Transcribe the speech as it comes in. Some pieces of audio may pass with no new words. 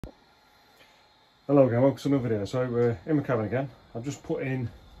Hello again, welcome to another video. So we're in my cabin again. I've just put in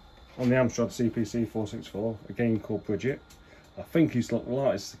on the Amstrad CPC 464 a game called Bridget. I think he's looked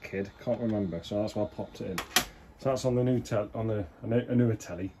like as a kid, can't remember, so that's why I popped it in. So that's on the new a newer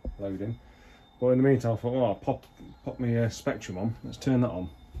telly loading. But in the meantime I thought, oh, I'll pop my Spectrum on. Let's turn that on.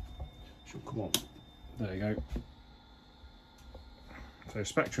 Should come on. There you go. So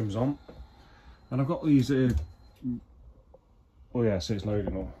Spectrum's on. And I've got these oh yeah, so it's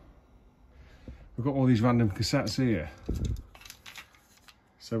loading up. I've got all these random cassettes here.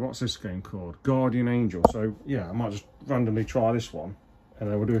 So what's this game called? Guardian Angel. So yeah, I might just randomly try this one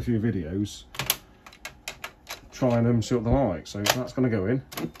and then we'll do a few videos trying them, see what they're like. So that's going to go in.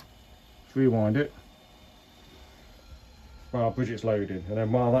 Let's rewind it. While Bridget's loading, and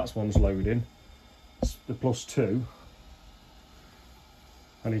then while that one's loading, the +2.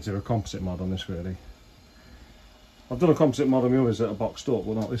 I need to do a composite mod on this really. I've done a composite mod on the others that are boxed up,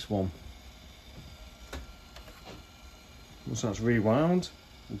 but not this one. Once that's rewound,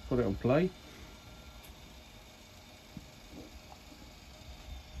 we'll put it on play.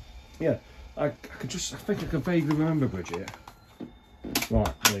 Yeah, I think I can vaguely remember Bridget.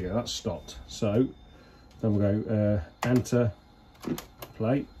 Right, there you go, that's stopped. So, then we'll go enter,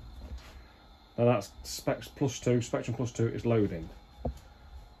 play. Now that's Spectrum +2 is loading.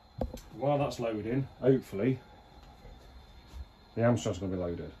 While that's loading, hopefully, the Amstrad's going to be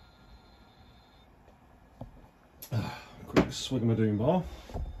loaded. Quick swig of my Doom bar.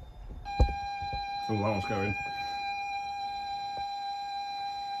 Oh, that one's going.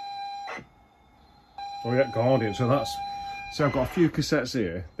 Oh yeah, Guardian. So I've got a few cassettes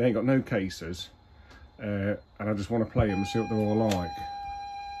here. They ain't got no cases, and I just want to play them and see what they're all like.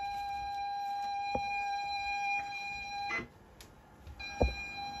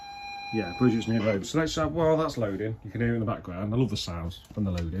 Yeah, Bridget's near loaded. So let's while that's loading, you can hear it in the background. I love the sounds when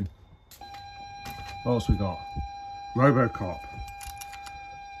they're loading. What else we got? Robocop.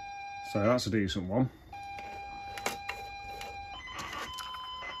 So that's a decent one.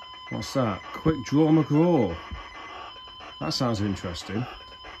 What's that? Quick Draw McGraw. That sounds interesting.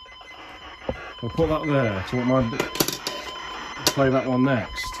 I'll put that there to play that one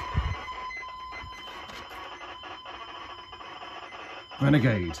next.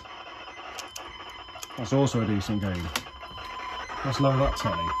 Renegade. That's also a decent game. Let's lower that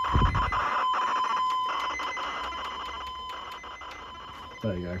telly.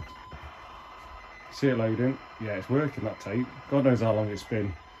 There you go. See it loading? Yeah, it's working, that tape. God knows how long it's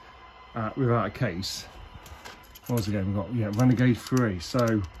been without a case. What was the game we got? Yeah, Renegade 3.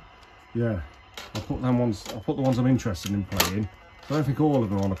 So yeah, I'll put the ones I'm interested in playing. I don't think all of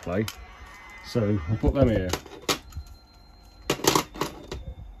them I want to play, so I'll put them here.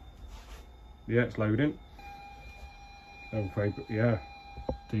 Yeah, it's loading. Okay, yeah,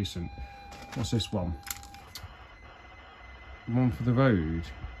 decent. What's this one? One for the road.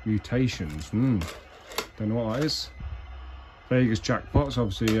 Mutations. Don't know what that is. Vegas Jackpot's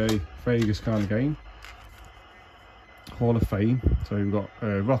obviously a Vegas kind of game. Hall of Fame. So we've got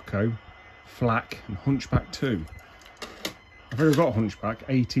Rocco, Flack, and Hunchback 2. I've already got Hunchback,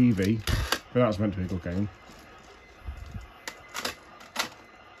 ATV, but that's meant to be a good game.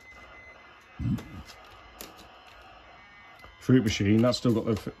 Fruit Machine, that's still got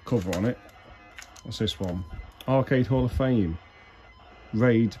the cover on it. What's this one? Arcade Hall of Fame.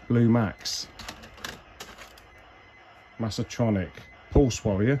 Raid Blue Max. Massatronic. Pulse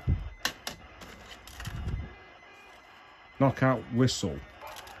Warrior. Knockout Whistle.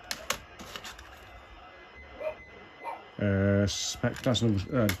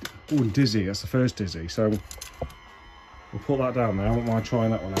 Dizzy, that's the first Dizzy. So we'll put that down there. I won't mind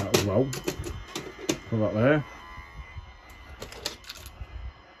trying that one out as well. Put that there.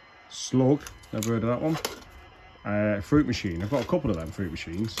 Slug, never heard of that one. Fruit Machine, I've got a couple of them Fruit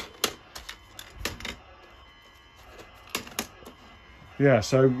Machines. Yeah,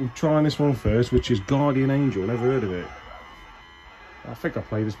 so we're trying this one first, which is Guardian Angel, never heard of it. I think I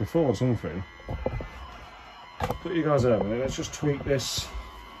played this before or something. Put you guys over there, let's just tweak this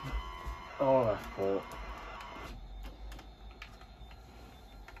RF port.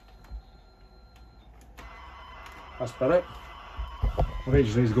 That's better. I think it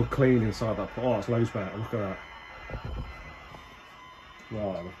just needs a good clean inside that pot. Oh, it's loads better, look at that.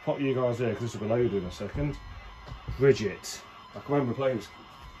 Right, I'll pop you guys there because this will be loaded in a second. Bridget. I can remember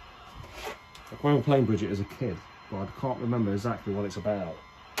playing Bridget as a kid, but I can't remember exactly what it's about.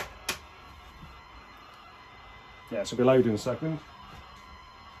 Yeah, so it'll be loaded in a second.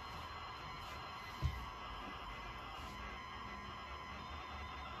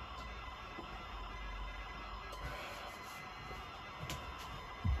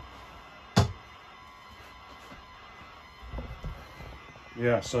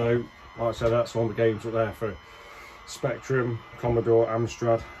 yeah, so like I said, that's all the games up there for Spectrum, Commodore,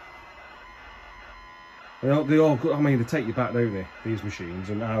 Amstrad. They all good. I mean, they take you back, don't they, these machines,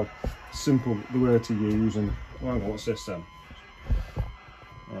 and how simple they were to use. And well, hang on, what's this then?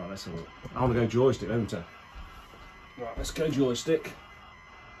 Right, let's have a look. I want to go joystick, don't I? Right, let's go joystick.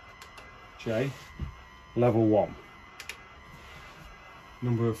 J, level 1.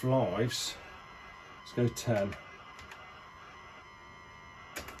 Number of lives, let's go 10.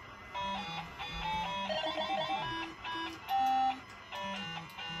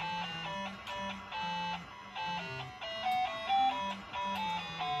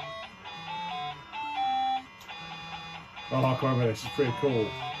 Oh, I can't remember, this is pretty cool.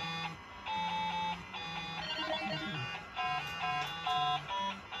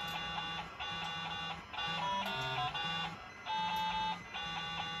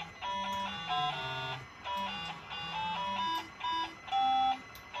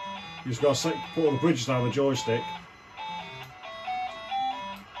 You just got to put all the bridges down the joystick.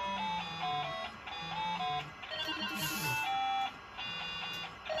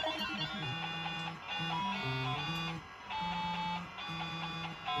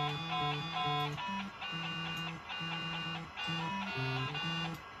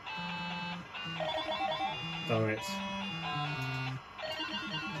 Damn it.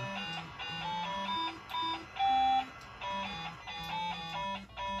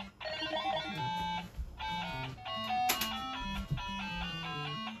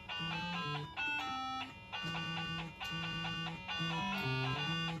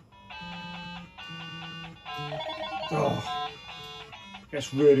 Oh,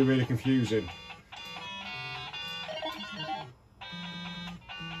 it's really, really confusing.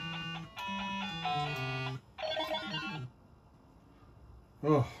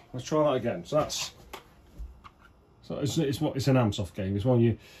 Oh, let's try that again. So that's it's an Amsoft game. It's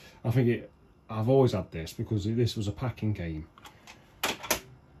one I've always had this because this was a packing game.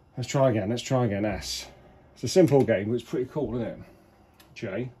 Let's try again. Let's try again. S. It's a simple game, but it's pretty cool, isn't it?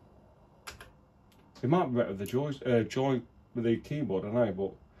 J. It might be better with the joy with the keyboard, I know,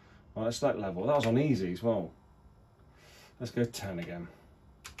 but right, let's select level. That was on easy as well. Let's go 10 again.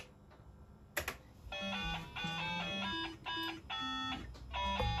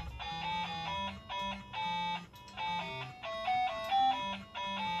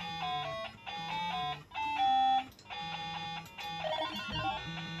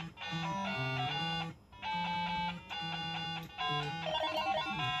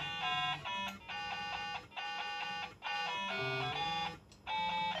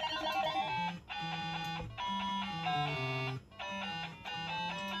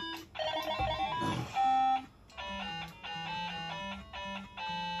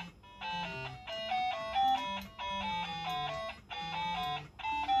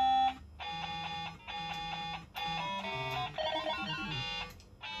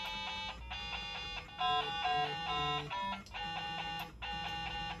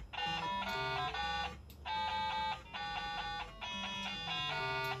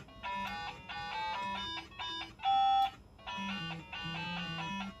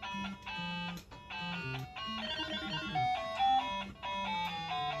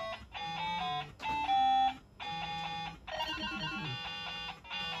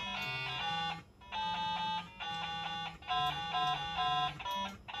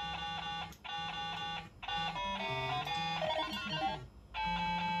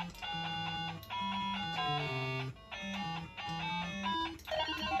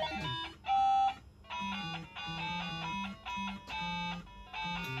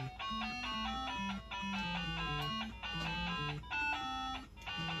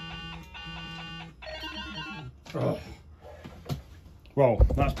 Oh. Well,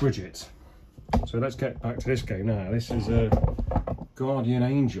 that's Bridget. So let's get back to this game now. This is a Guardian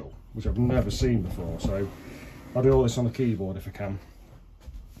Angel, which I've never seen before. So I'll do all this on the keyboard if I can.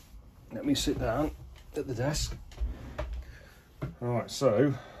 Let me sit down at the desk. Alright,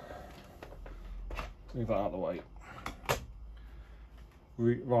 so move that out of the way.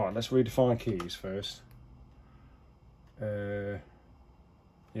 Right, let's redefine keys first. Yeah,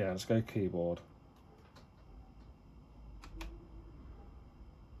 let's go keyboard.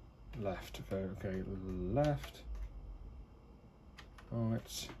 Left, okay, left,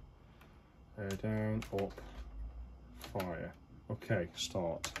 right, down, up, fire. Okay,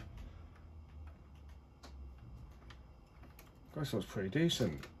 start. This looks pretty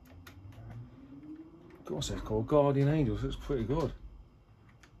decent. Of course, it's called Guardian Angels. Looks pretty good.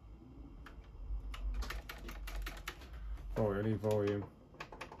 Oh, I need volume.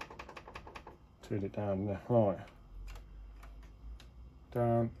 Turn it down there. Right.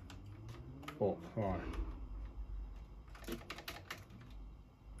 down, up. Right.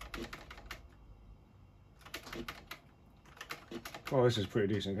 Well, this is a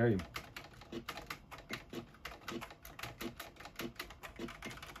pretty decent game.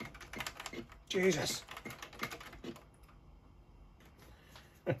 Jesus.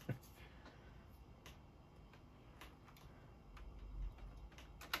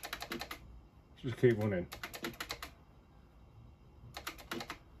 Just keep running.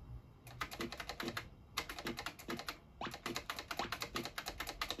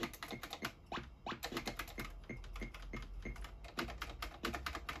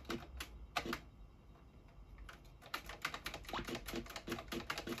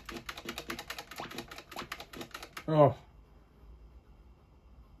 Oh,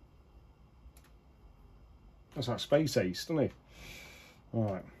 that's like Space Ace, doesn't he?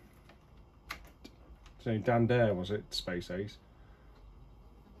 All right. So Dan Dare, was it? Space Ace.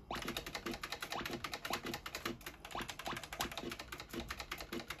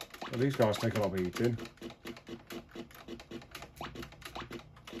 Well, these guys take a lot of eating.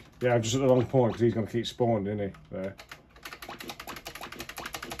 Yeah, I'm just at the wrong point because he's going to keep spawning, isn't he? There.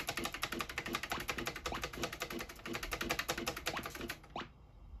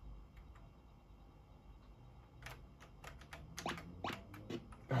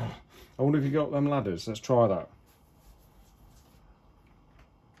 I wonder if you got them ladders. Let's try that.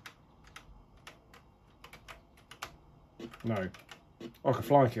 No. I could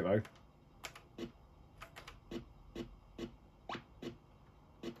flank it though.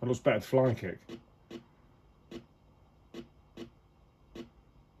 It looks better to flying kick.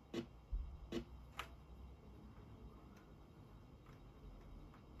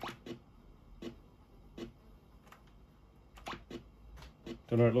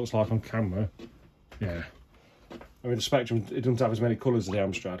 Don't know what it looks like on camera. Yeah. I mean the Spectrum, it doesn't have as many colours as the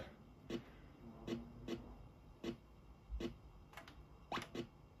Amstrad.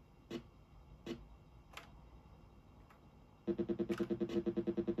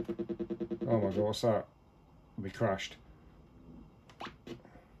 Oh my god, what's that? We crashed.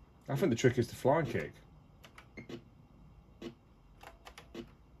 I think the trick is to flying kick.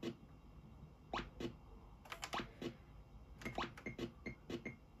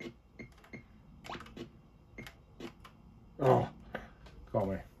 Oh, got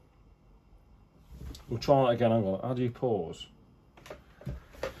me. We'll try it again. Hang on. How do you pause?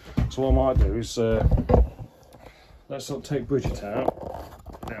 So what I might do is let's not take Bridget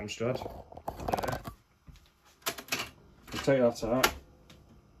out. The Amstrad. There. We'll take that out,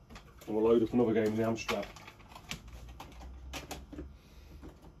 and we'll load up another game in the Amstrad.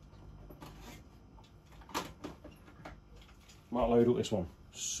 Might load up this one.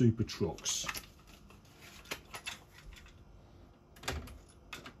 Super Trucks.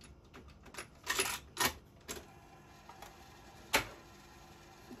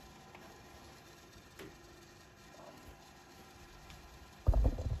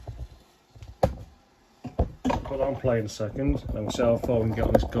 Put that on play in a second, and we'll see how far we can get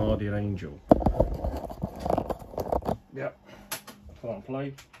on this Guardian Angel. Yep, put that on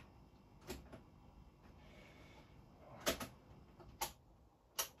play.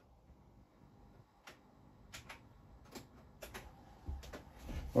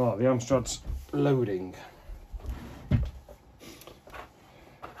 Right, the Amstrad's loading.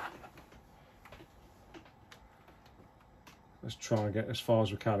 Let's try and get as far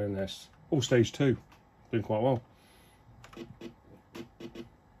as we can in this. Oh, stage 2. Doing quite well.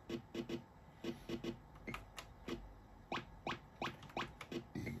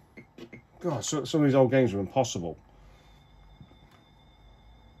 God, some of these old games are impossible.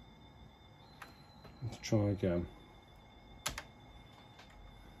 Let's try again.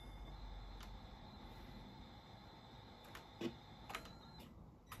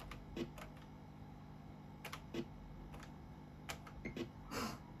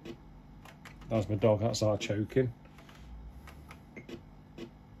 That's my dog outside choking.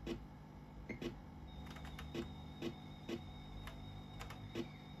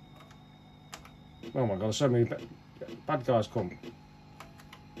 Oh my god, so many bad guys come.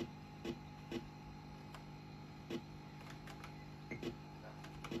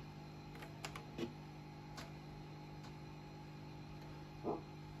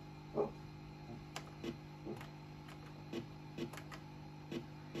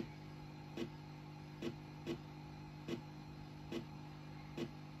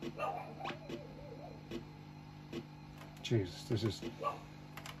 Jesus, this is...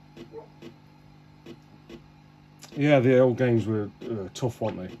 Yeah, the old games were tough,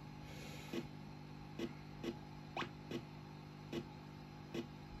 weren't they?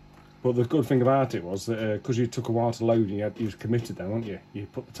 But the good thing about it was that because you took a while to load and you was committed then, weren't you? You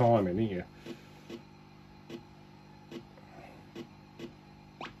put the time in, didn't you?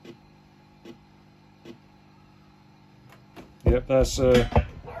 Yep, there's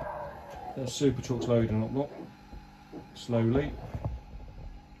Super Truck's loading up, look. Slowly.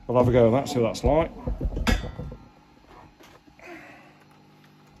 I'll have a go at that, see what that's like.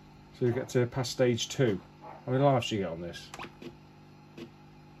 So we get to past stage 2. How many lives do you get on this?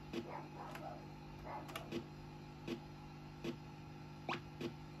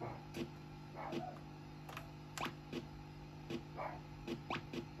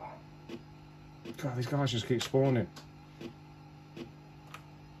 God, these guys just keep spawning.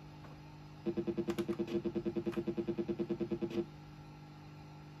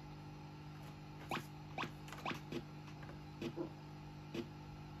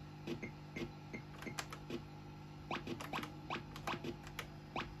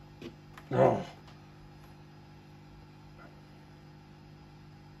 Oh.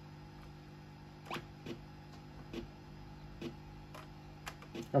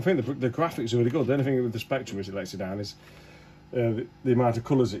 I think the graphics are really good. The only thing with the spectrum as it lets it down is the amount of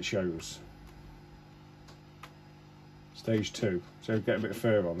colours it shows. Stage 2, so get a bit of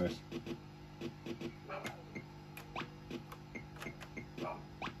fur on this.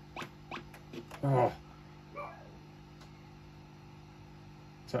 Oh.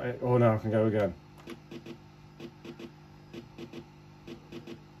 Is that it? Oh no, I can go again.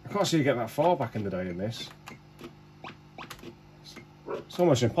 I can't see you getting that far back in the day in this. It's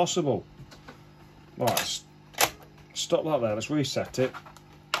almost impossible. Right, stop that there, let's reset it.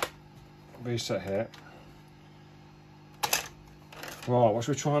 Reset here. Right, what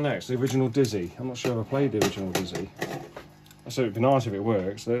should we try next? The original Dizzy. I'm not sure if I played the original Dizzy. I said it'd be nice if it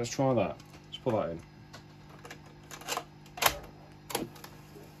works, so let's try that. Let's put that in.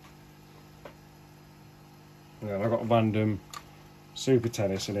 Yeah, I've got a random Super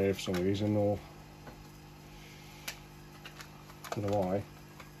Tennis in here for some reason, or I don't know why.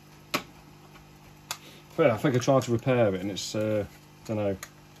 But yeah, I think I tried to repair it and it's, I don't know,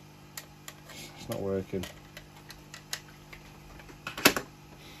 it's not working.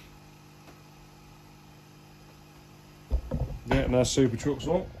 Yeah, and there's Super Truck's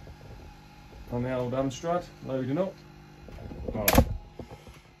on the old Amstrad, loading up. Right.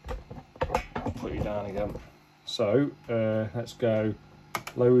 Put you down again. So, let's go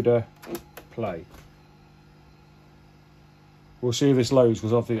loader, play. We'll see if this loads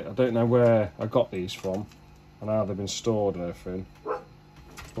because I don't know where I got these from and how they've been stored and everything.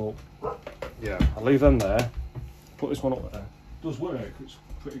 But yeah, I'll leave them there. Put this one up there. It does work, it's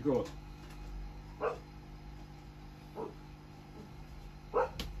pretty good.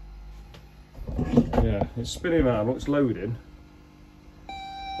 Yeah, it's spinning around, look, it's loading.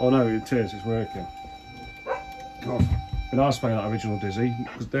 Oh no, it is, it's working. God, been nice playing that original Dizzy,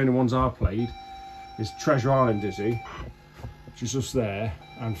 because the only ones I've played is Treasure Island Dizzy, which is just there,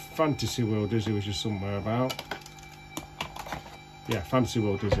 and Fantasy World Dizzy, which is somewhere about. Yeah, Fantasy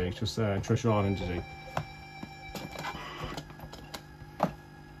World Dizzy, just there, and Treasure Island Dizzy.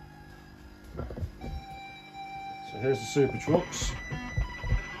 So here's the Super Trucks.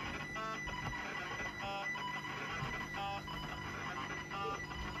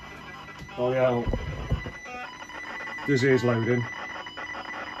 Oh yeah, Dizzy is loading.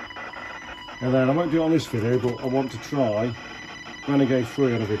 And then I won't do it on this video, but I want to try Renegade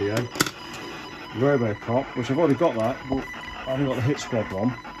 3 on a video. Robocop, which I've already got that, but I haven't got the Hit Squad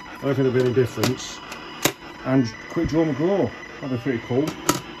one. I don't think there'll be any difference. And Quick Draw McGraw, that'd be pretty cool.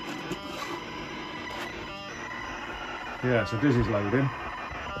 Yeah, so Dizzy's loading.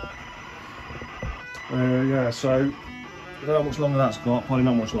 Yeah, so I don't know how much longer that's got, probably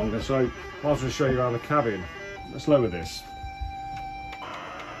not much longer. So I might as well show you around the cabin. Let's lower this.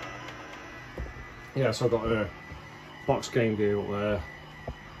 Yeah, so I've got a box game gear up there.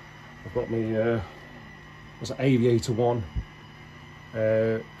 I've got my what's it, Aviator 1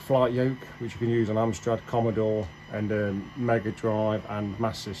 flight yoke, which you can use on Amstrad, Commodore, and Mega Drive and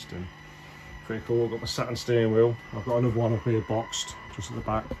Master System. Pretty cool. I've got my Saturn steering wheel. I've got another one up here boxed, just at the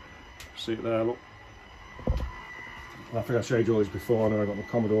back. See it there, look. And I think I showed you all these before. I know I've got my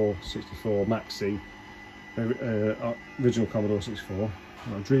Commodore 64 Maxi, original Commodore 64.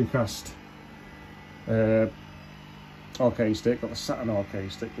 I've got a Dreamcast arcade stick, got the Saturn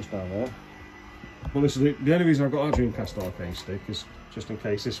arcade stick just down there. Well, this is the only reason I've got a Dreamcast arcade stick is just in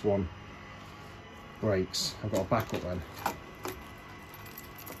case this one breaks. I've got a backup then.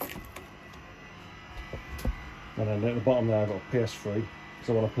 And then at the bottom there I've got a PS3 because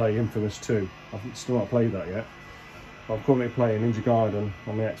I want to play Infamous 2. I've still not played that yet. I'm currently playing Ninja Gaiden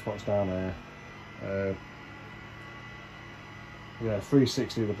on the Xbox down there. Yeah,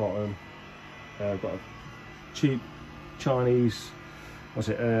 360 at the bottom. I've got a cheap Chinese, what's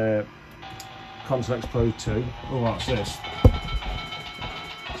it, Console X Pro 2. Oh, what's this?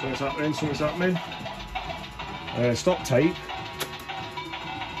 Something's happening. Stop tape.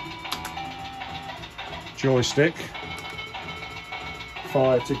 Joystick.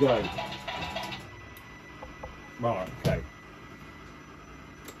 5 to go. Right, okay.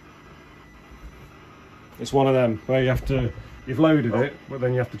 It's one of them where you've loaded it, but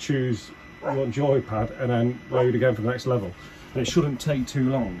then you have to choose your joypad and then load again for the next level. And it shouldn't take too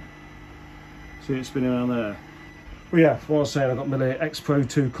long. See it spinning around there. But yeah, what I was saying, I've got my X Pro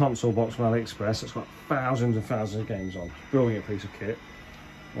 2 console box from AliExpress. It's got thousands and thousands of games on. Brilliant piece of kit.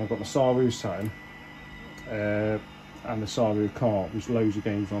 And I've got my Saru Saturn and the Saru cart. There's loads of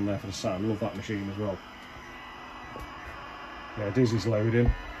games on there for the Saturn. Love that machine as well. Yeah, Dizzy's loading.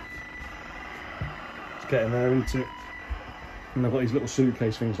 It's getting there, isn't it? And I've got these little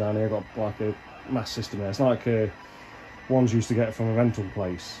suitcase things down here. I've got like a mass system there. It's like ones you used to get from a rental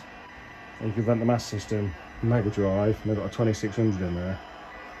place. And you can rent the mass system, Mega Drive, and they've got a 2600 in there.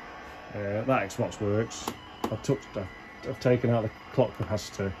 That Xbox works. I've taken out the clock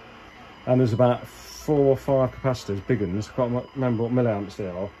capacitor, and there's about 4 or 5 capacitors, big ones. I can't remember what milliamps they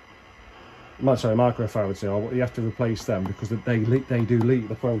are. Sorry, microfarads they are, but you have to replace them because they do leak.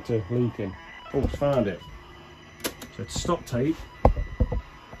 They're prone to leaking. Oh, found it. So to stop tape,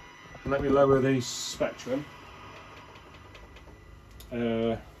 let me lower the spectrum.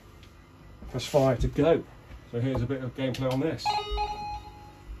 Press 5 to go. So here's a bit of gameplay on this.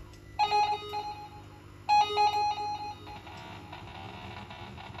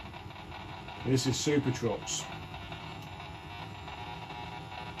 This is Super Trucks.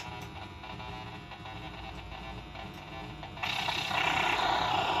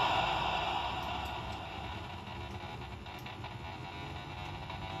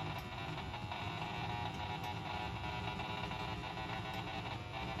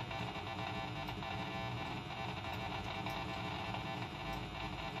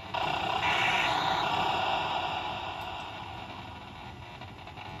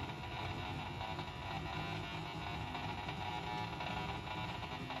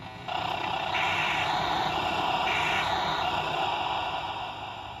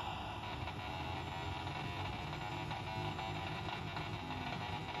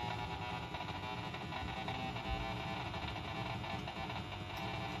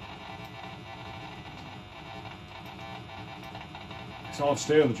 It's hard to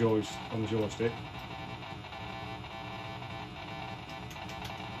steer on the joystick.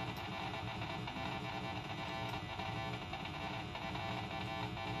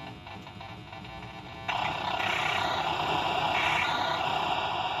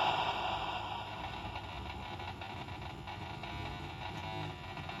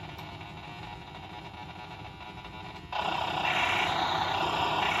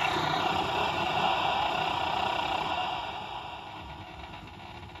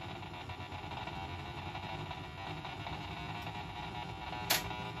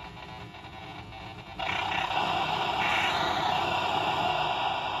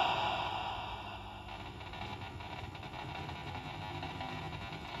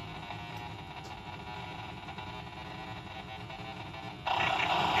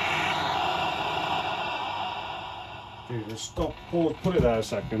 Just stop, pause, put it there a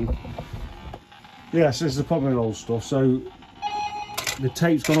second. Yes, this is the problem with old stuff. So the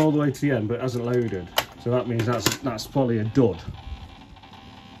tape's gone all the way to the end, but it hasn't loaded. So that means that's probably a dud.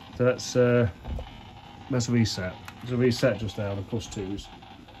 So let's reset. There's a reset just there on the +2s.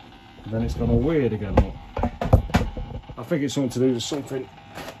 And then it's gone all weird again. I think it's something to do with something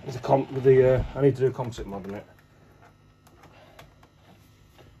with the I need to do a composite mod on it.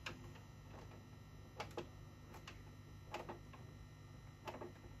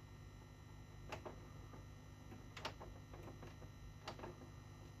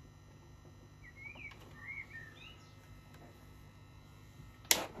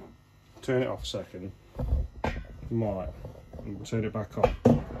 Turn it off a second. Right, and turn it back on.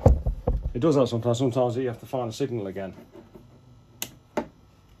 It does that sometimes. Sometimes you have to find a signal again.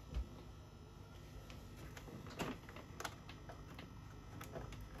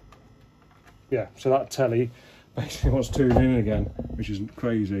 Yeah, so that telly basically wants to tune in again, which is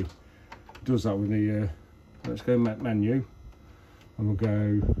crazy. It does that with the. Let's go menu, and we'll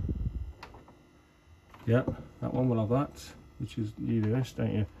go. Yep, that one will have that. Which is you do this,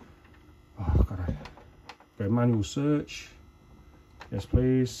 don't you? Oh, God, go manual search. Yes,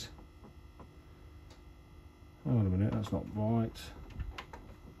 please. Hang on a minute, that's not right.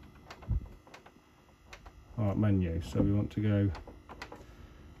 Alright, menu. So we want to go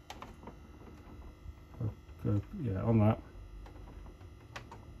yeah, on that.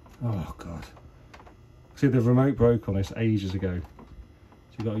 Oh god. See, the remote broke on this ages ago.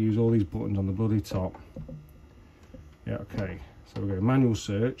 So you've got to use all these buttons on the bloody top. Yeah, okay. So we're going manual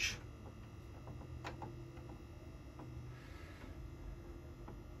search.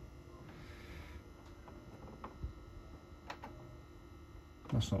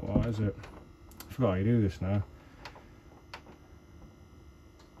 That's not right, is it? I forgot how you do this now.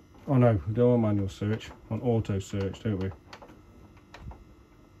 Oh no, we don't want manual search. We want auto search, don't we?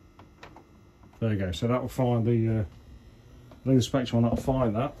 There you go. So that will find the Spectrum one. That'll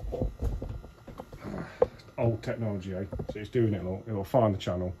find that. Old technology, eh? So it's doing it all. It will find the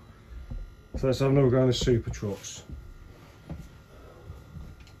channel. So let's have another go on the super trucks.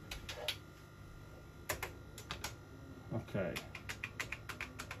 Okay.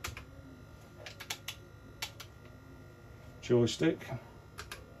 Joystick.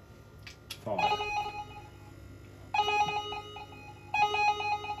 Fine.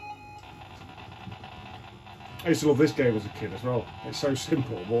 I used to love this game as a kid as well. It's so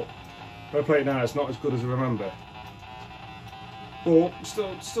simple, but when I play it now, it's not as good as I remember. But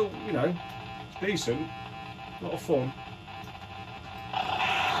still, you know, it's decent. A lot of fun.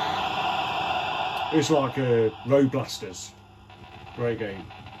 It's like Road Blasters. Great game.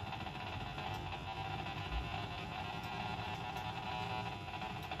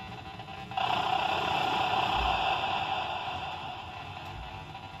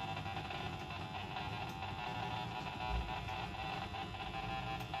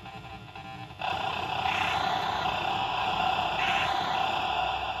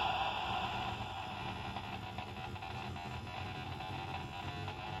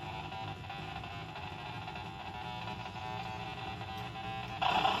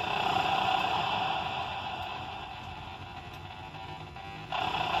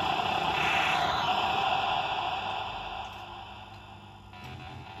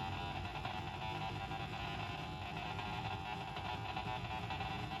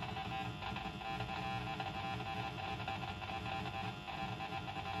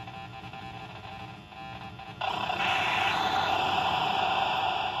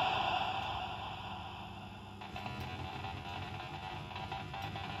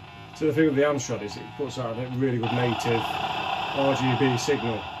 So the thing with the Amstrad is it puts out a really good native RGB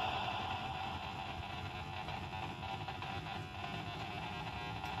signal.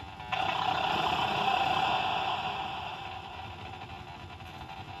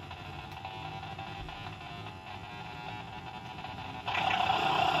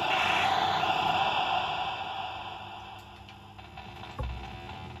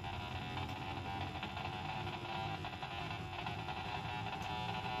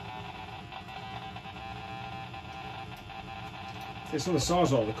 It's not the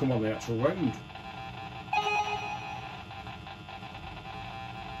size of it, they come on the actual road.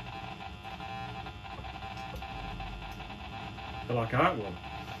 They're like out one.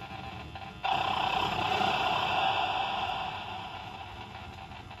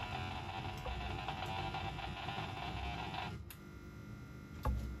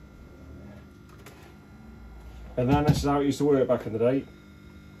 And then this is how it used to work back in the day.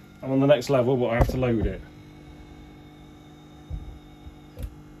 I'm on the next level, but I have to load it.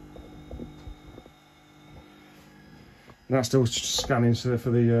 And that's still scanning for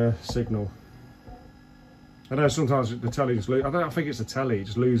the signal. I know sometimes the telly just loses. I think it's the telly, it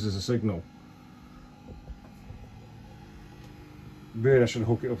just loses a signal. Really, I should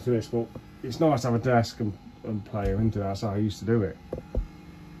hook it up to this, but it's nice to have a desk and player into it. That's how I used to do it.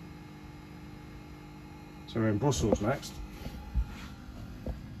 So we're in Brussels next.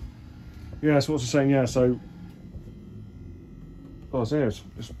 Yeah, so what's it saying? Yeah, so. Oh, it's here.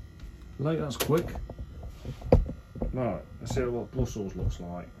 It's late, that's quick. Right, let's see what Brussels looks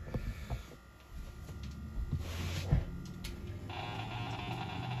like.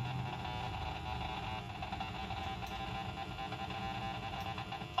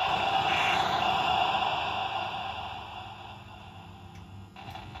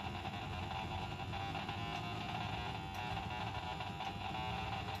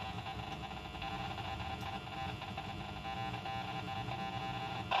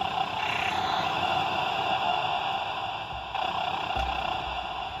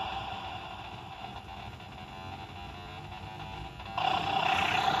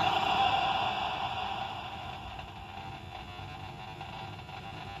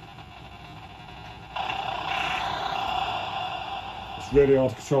 Really hard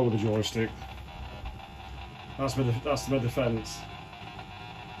to control with the joystick. That's my defence.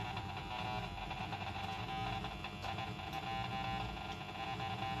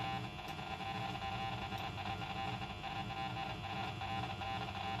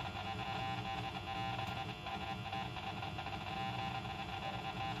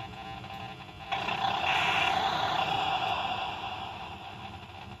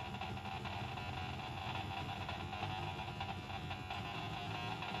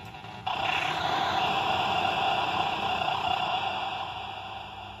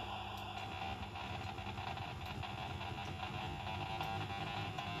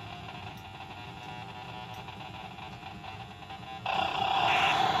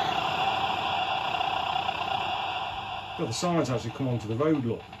 God, the sides actually come onto the road,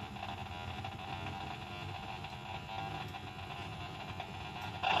 look.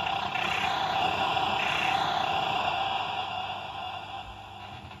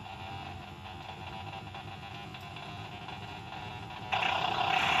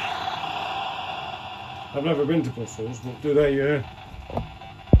 I've never been to Brussels, but do they,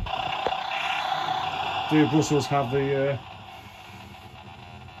 do Brussels have the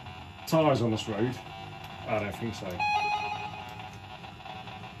tyres on this road? I don't think so.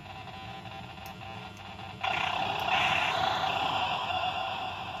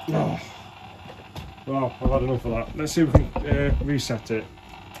 Oh. Well, I've had enough of that. Let's see if we can reset it.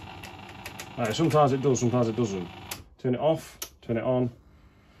 Right, sometimes it does, sometimes it doesn't. Turn it off, turn it on.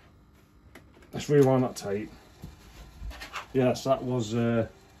 Let's rewind that tape. Yes, that was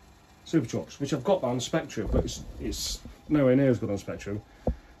Supercharged, which I've got that on Spectrum, but it's nowhere near as good on Spectrum.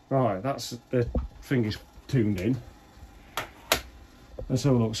 Right, that's the thing is tuned in. Let's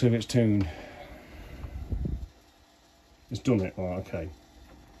have a look, see if it's tuned. It's done it, right, okay.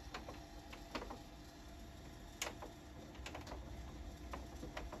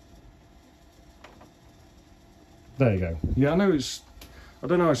 There you go. Yeah, I know it's, I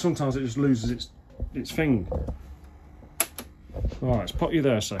don't know, sometimes it just loses its thing. Right, let's pop you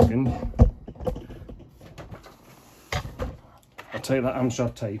there a second. I'll take that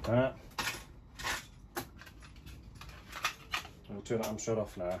Amstrad tape out. I'll turn that Amstrad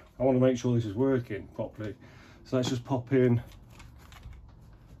off now. I want to make sure this is working properly. So let's just pop in.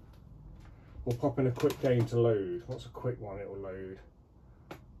 We'll pop in a quick game to load. What's a quick one it will load?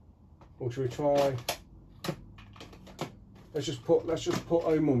 Or should we try? Let's just put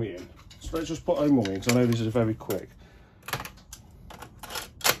Oh Mummy in. So let's just put Oh Mummy in, because I know this is very quick.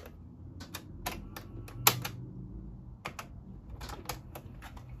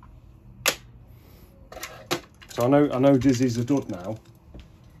 So I know Dizzy's a dud now.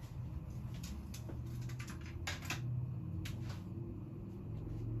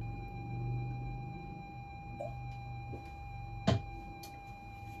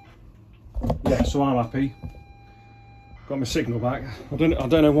 Yeah, so I'm happy. Got my signal back. I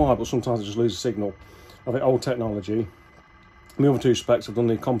don't know why, but sometimes I just lose the signal. I think old technology. My other two specs I've done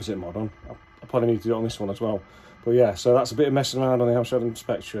the composite mod on. I probably need to do it on this one as well. But yeah, so that's a bit of messing around on the Amstrad and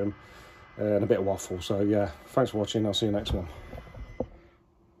Spectrum and a bit of waffle. So yeah, thanks for watching. I'll see you next one.